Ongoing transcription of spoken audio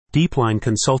DeepLine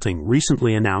Consulting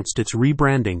recently announced its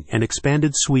rebranding and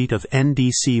expanded suite of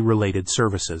NDC-related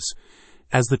services.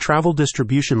 As the travel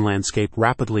distribution landscape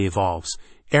rapidly evolves,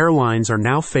 airlines are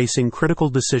now facing critical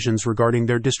decisions regarding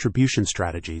their distribution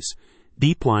strategies.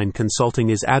 DeepLine Consulting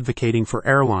is advocating for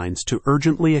airlines to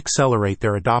urgently accelerate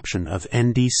their adoption of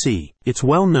NDC. It's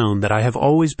well known that I have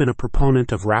always been a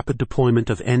proponent of rapid deployment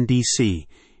of NDC,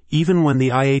 even when the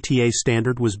IATA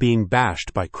standard was being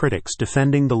bashed by critics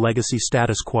defending the legacy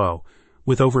status quo.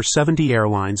 With over 70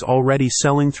 airlines already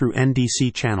selling through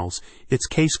NDC channels, it's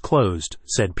case closed,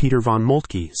 said Peter von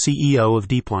Moltke, CEO of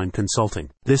DeepLine Consulting.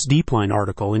 This DeepLine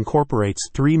article incorporates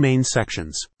 3 main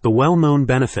sections. The well-known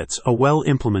benefits a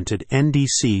well-implemented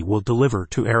NDC will deliver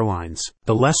to airlines.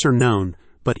 The lesser-known,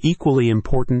 but equally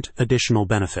important additional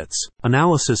benefits.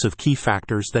 Analysis of key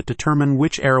factors that determine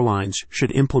which airlines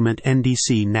should implement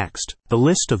NDC next. The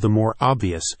list of the more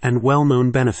obvious and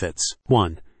well-known benefits.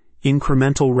 1.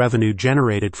 Incremental revenue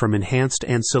generated from enhanced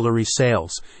ancillary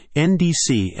sales.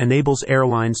 NDC enables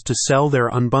airlines to sell their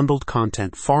unbundled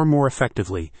content far more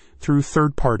effectively through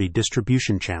third-party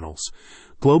distribution channels.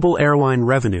 Global airline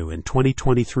revenue in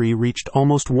 2023 reached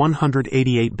almost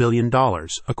 $188 billion,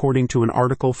 according to an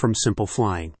article from Simple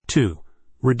Flying. 2.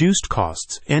 Reduced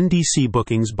costs. NDC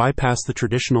bookings bypass the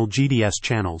traditional GDS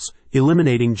channels,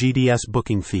 eliminating GDS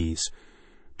booking fees.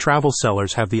 Travel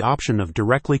sellers have the option of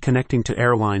directly connecting to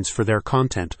airlines for their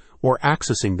content or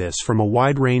accessing this from a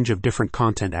wide range of different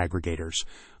content aggregators.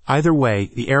 Either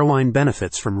way, the airline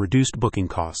benefits from reduced booking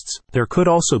costs. There could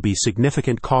also be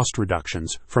significant cost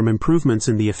reductions from improvements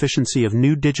in the efficiency of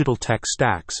new digital tech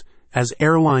stacks as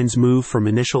airlines move from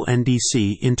initial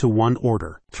NDC into one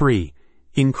order. 3.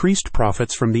 Increased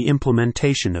profits from the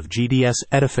implementation of GDS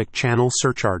EDIFIC channel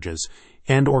surcharges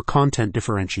and/or content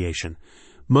differentiation.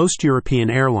 Most European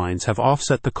airlines have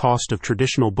offset the cost of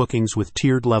traditional bookings with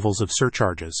tiered levels of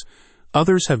surcharges.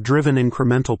 Others have driven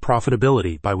incremental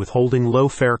profitability by withholding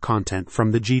low-fare content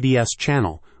from the GDS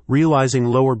channel, realizing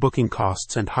lower booking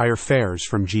costs and higher fares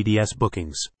from GDS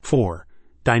bookings. 4.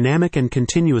 Dynamic and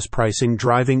continuous pricing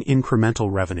driving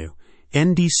incremental revenue.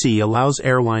 NDC allows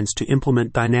airlines to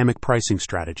implement dynamic pricing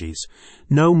strategies,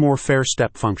 no more fare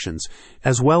step functions,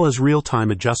 as well as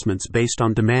real-time adjustments based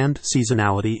on demand,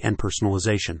 seasonality, and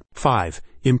personalization. 5.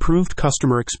 Improved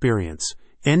customer experience.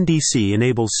 NDC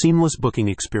enables seamless booking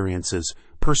experiences,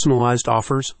 personalized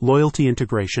offers, loyalty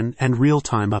integration, and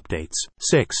real-time updates.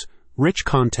 6. Rich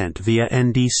content via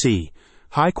NDC.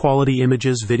 High-quality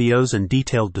images, videos, and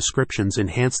detailed descriptions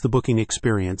enhance the booking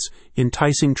experience,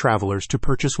 enticing travelers to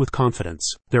purchase with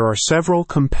confidence. There are several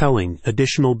compelling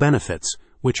additional benefits,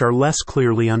 which are less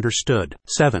clearly understood.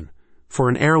 7. For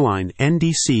an airline,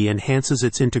 NDC enhances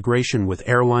its integration with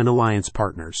airline alliance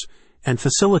partners and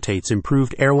facilitates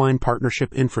improved airline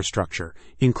partnership infrastructure,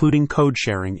 including code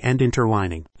sharing and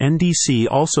interlining. NDC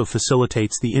also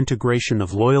facilitates the integration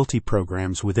of loyalty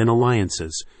programs within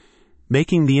alliances,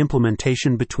 making the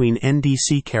implementation between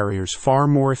NDC carriers far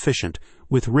more efficient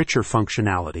with richer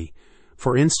functionality.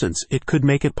 For instance, it could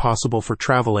make it possible for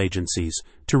travel agencies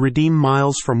to redeem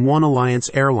miles from one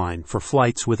alliance airline for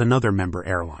flights with another member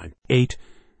airline. 8.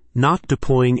 Not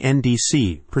deploying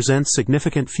NDC presents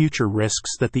significant future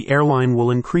risks that the airline will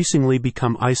increasingly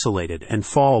become isolated and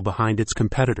fall behind its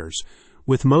competitors,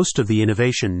 with most of the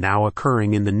innovation now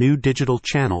occurring in the new digital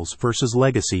channels versus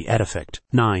legacy EDIFIC.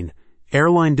 9.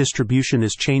 Airline distribution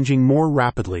is changing more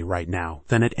rapidly right now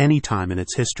than at any time in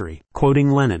its history.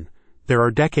 Quoting Lenin, "There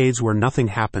are decades where nothing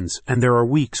happens, and there are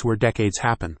weeks where decades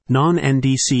happen."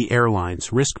 Non-NDC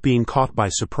airlines risk being caught by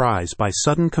surprise by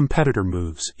sudden competitor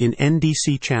moves in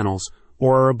NDC channels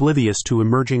or are oblivious to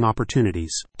emerging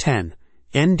opportunities. 10.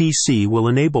 NDC will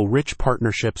enable rich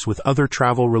partnerships with other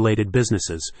travel-related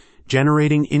businesses,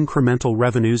 generating incremental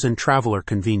revenues and traveler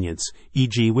convenience,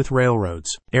 e.g. with railroads.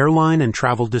 Airline and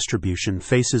travel distribution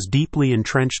faces deeply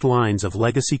entrenched lines of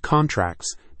legacy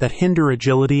contracts that hinder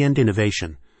agility and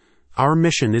innovation. Our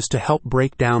mission is to help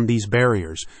break down these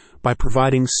barriers by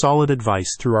providing solid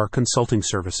advice through our consulting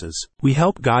services. We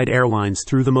help guide airlines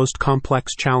through the most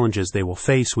complex challenges they will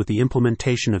face with the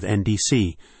implementation of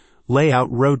NDC, lay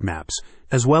out roadmaps,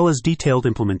 as well as detailed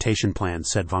implementation plans,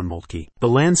 said von Moltke. The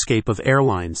landscape of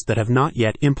airlines that have not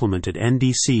yet implemented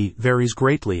NDC varies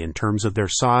greatly in terms of their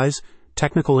size,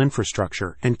 technical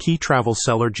infrastructure, and key travel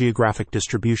seller geographic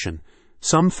distribution.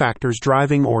 Some factors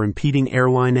driving or impeding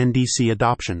airline NDC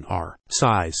adoption are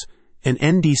size. An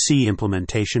NDC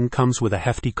implementation comes with a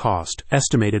hefty cost,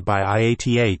 estimated by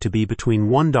IATA to be between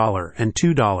 $1 and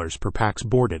 $2 per pax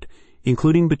boarded,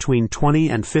 including between 20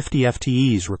 and 50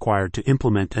 FTEs required to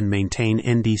implement and maintain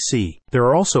NDC. There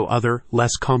are also other,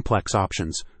 less complex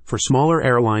options. for smaller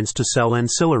airlines to sell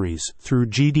ancillaries through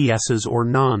GDSs or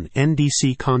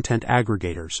non-NDC content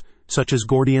aggregators, such as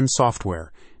Gordian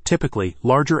software. Typically,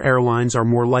 larger airlines are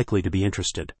more likely to be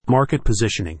interested. Market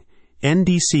positioning.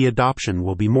 NDC adoption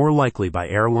will be more likely by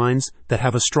airlines that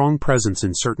have a strong presence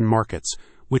in certain markets,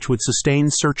 which would sustain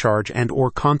surcharge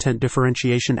and/or content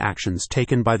differentiation actions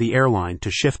taken by the airline to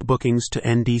shift bookings to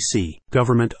NDC.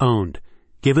 Government-owned.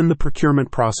 Given the procurement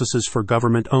processes for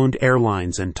government-owned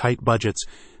airlines and tight budgets,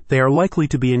 they are likely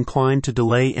to be inclined to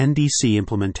delay NDC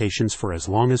implementations for as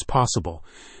long as possible.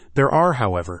 There are,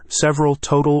 however, several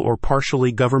total or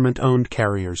partially government-owned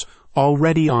carriers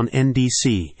already on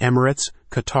NDC: Emirates,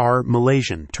 Qatar,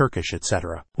 Malaysian, Turkish,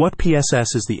 etc. What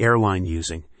PSS is the airline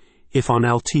using? If on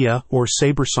Altia or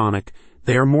Sabersonic,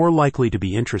 they are more likely to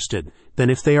be interested than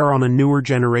if they are on a newer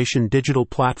generation digital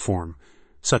platform,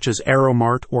 such as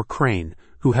Aeromart or Crane,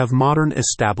 who have modern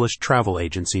established travel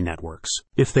agency networks.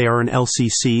 If they are an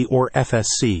LCC or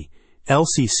FSC,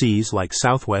 LCCs like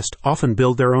Southwest often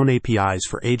build their own APIs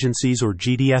for agencies or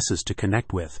GDSs to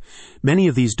connect with. Many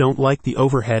of these don't like the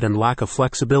overhead and lack of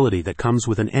flexibility that comes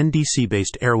with an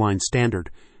NDC-based airline standard.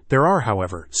 There are,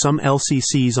 however, some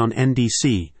LCCs on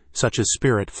NDC, such as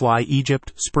Spirit, Fly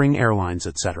Egypt, Spring Airlines,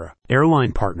 etc.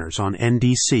 Airline partners on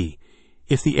NDC.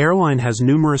 If the airline has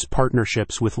numerous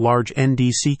partnerships with large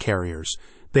NDC carriers,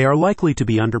 they are likely to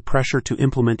be under pressure to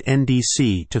implement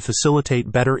NDC to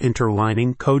facilitate better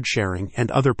interlining, code sharing,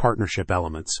 and other partnership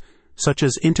elements, such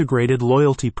as integrated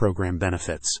loyalty program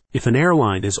benefits. If an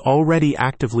airline is already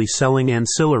actively selling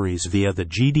ancillaries via the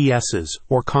GDSs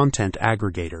or content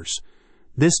aggregators,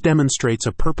 this demonstrates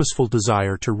a purposeful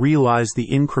desire to realize the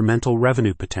incremental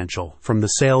revenue potential from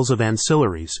the sales of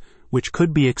ancillaries, which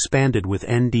could be expanded with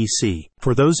NDC.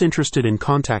 For those interested in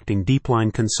contacting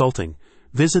DeepLine Consulting,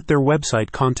 visit their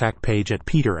website contact page at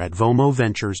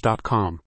peter@vomoventures.com.